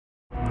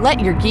Let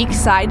your geek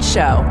side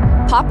show.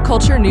 Pop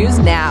culture news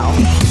now.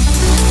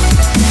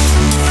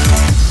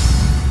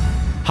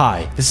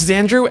 Hi, this is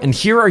Andrew, and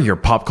here are your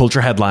pop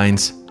culture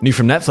headlines. New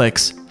from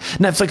Netflix.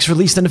 Netflix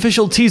released an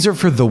official teaser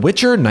for The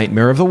Witcher: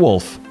 Nightmare of the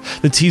Wolf.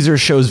 The teaser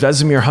shows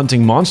Vesemir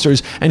hunting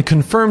monsters and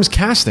confirms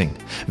casting.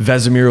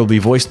 Vesemir will be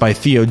voiced by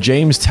Theo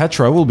James,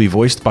 Tetra will be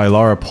voiced by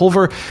Laura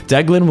Pulver,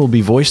 Deglin will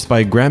be voiced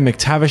by Graham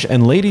McTavish,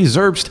 and Lady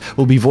Zerbst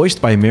will be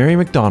voiced by Mary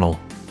McDonnell.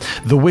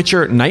 The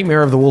Witcher: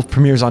 Nightmare of the Wolf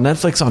premieres on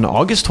Netflix on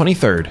August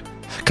 23rd.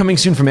 Coming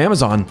soon from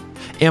Amazon.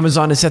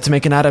 Amazon is set to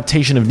make an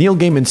adaptation of Neil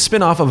Gaiman's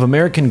spin-off of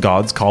American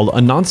Gods called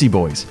Anansi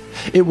Boys.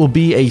 It will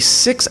be a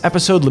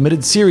 6-episode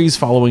limited series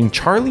following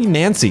Charlie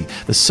Nancy,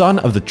 the son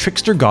of the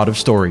trickster god of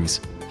stories.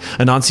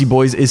 Anansi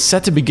Boys is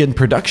set to begin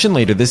production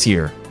later this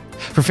year.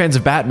 For fans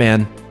of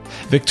Batman,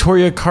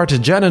 Victoria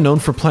Cartagena, known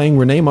for playing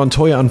Renee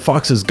Montoya on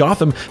Fox's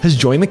Gotham, has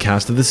joined the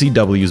cast of the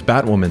CW's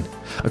Batwoman.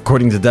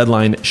 According to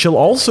Deadline, she'll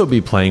also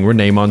be playing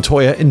Renee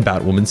Montoya in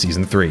Batwoman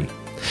Season 3.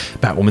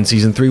 Batwoman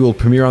Season 3 will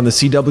premiere on the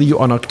CW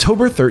on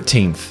October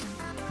 13th.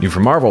 New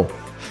from Marvel.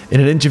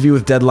 In an interview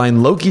with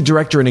Deadline, Loki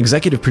director and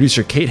executive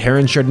producer Kate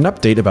Herron shared an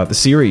update about the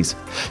series.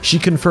 She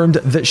confirmed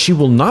that she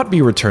will not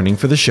be returning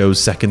for the show's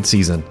second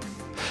season.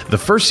 The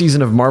first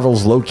season of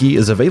Marvel's Loki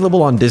is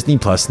available on Disney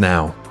Plus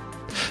now.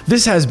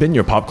 This has been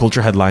your Pop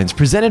Culture Headlines,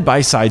 presented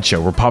by Sideshow,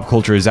 where pop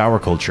culture is our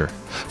culture.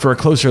 For a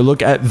closer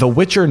look at The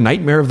Witcher: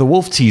 Nightmare of the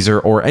Wolf teaser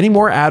or any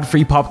more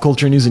ad-free pop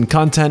culture news and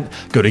content,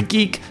 go to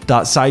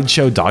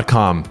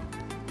geek.sideshow.com.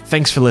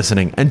 Thanks for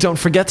listening, and don't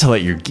forget to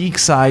let your geek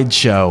side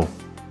show.